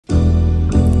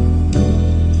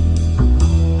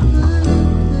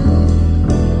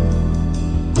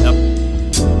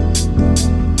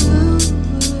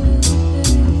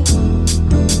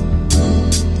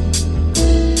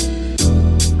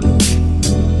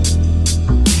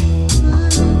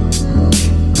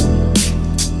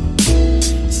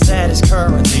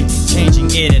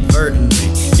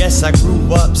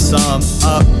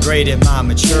upgraded my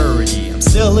maturity. I'm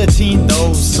still a teen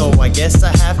though, so I guess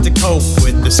I have to cope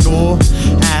with the school,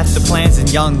 half the plans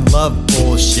and young love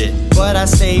bullshit. But I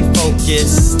stay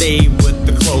focused, stay with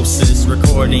the closest,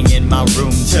 recording in my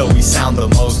room till we sound the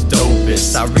most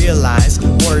dopest. I realize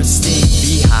words sting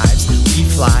beehives, we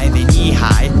fly, they knee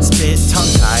high, spit tongue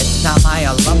tied. Not my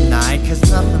alumni, cause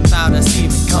nothing about us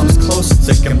even comes close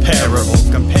to comparable.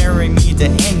 Comparing me to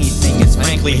anything is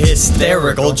frankly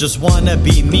hysterical. Just wanna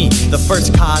be me, the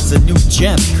first cause a new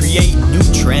gem, create new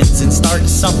trends and start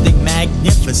something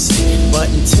magnificent. But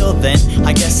until then,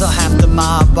 I guess I'll have to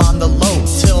mob on the low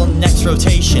till next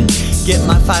rotation. Get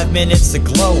my 5 minutes to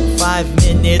glow, 5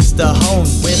 minutes to hone,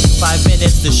 with 5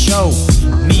 minutes to show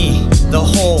me, the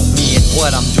whole me, and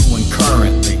what I'm doing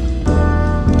currently.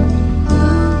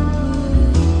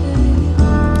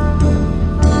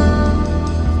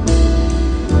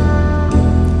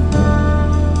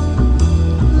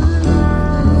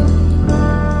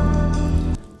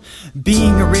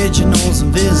 Being original's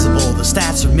invisible, the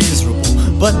stats are miserable.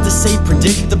 But to say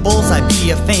predictables, I'd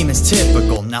be a famous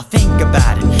typical. Now think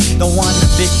about it, don't wanna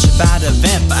bitch about a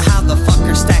vent, but how the fuck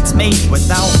are stacks made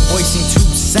without voicing 2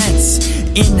 cents?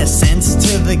 In a sense,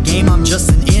 to the game I'm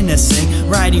just an innocent,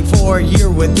 writing for a year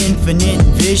with infinite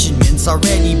envisionments.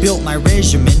 Already built my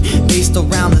regimen based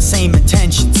around the same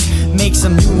intentions. Make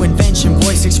some new invention,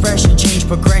 voice expression, change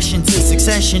progression to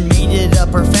succession. Made it a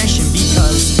profession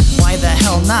because why the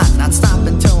hell not? Not stop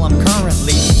until I'm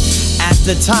currently at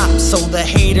the top, so the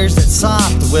haters that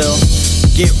soft will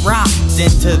get rocked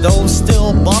into those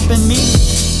still bumping me.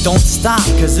 Don't stop,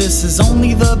 cause this is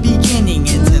only the beginning,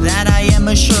 and to that I am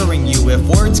assuring you. If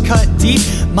words cut deep,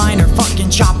 mine are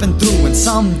fucking chopping through. And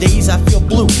some days I feel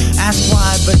blue, ask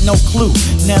why but no clue.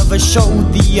 Never show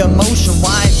the emotion,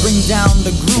 why bring down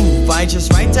the groove? I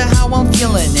just write to how I'm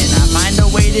feeling and I find a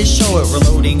way to show it.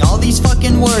 Reloading all these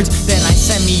fucking words, then I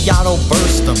semi-auto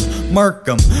burst them, murk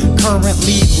them.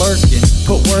 Currently lurking,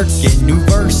 put work in, new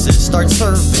verses, start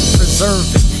serving,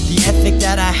 preserving the ethic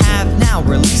that I have now,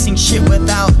 releasing shit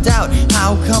without doubt.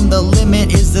 How come the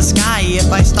limit is the sky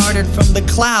if I started from the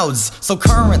clouds? So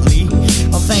currently,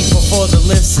 I'm thankful for the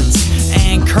listens,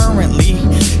 and currently,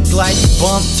 glad you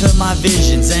bumped to my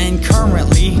visions, and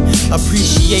currently,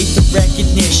 appreciate the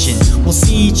recognition. We'll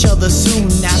see each other soon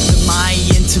after my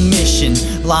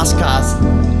intermission. Lost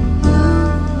cause.